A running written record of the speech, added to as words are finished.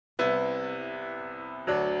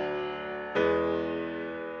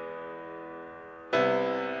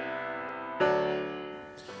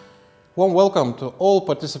Warm welcome to all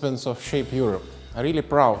participants of Shape Europe. I'm really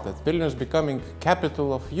proud that Vilnius is becoming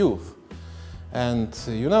capital of youth. And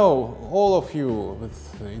you know, all of you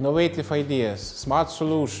with innovative ideas, smart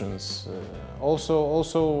solutions,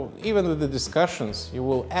 also even with the discussions, you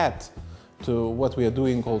will add to what we are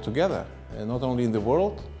doing all together, not only in the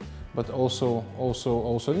world, but also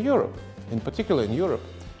in Europe, in particular in Europe.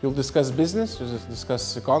 You'll discuss business, you'll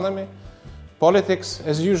discuss economy, politics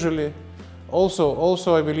as usually.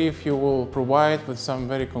 Also, I believe you will provide with some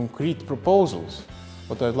very concrete proposals,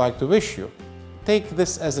 what I'd like to wish you. Take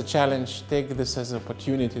this as a challenge, take this as an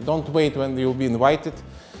opportunity. Don't wait when you'll be invited,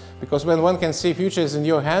 because when one can see future is in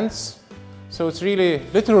your hands, so it's really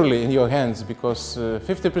literally in your hands, because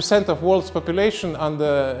 50% of world's population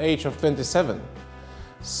under the age of 27.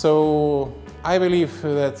 So I believe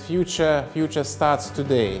that future starts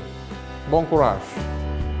today. Bon courage.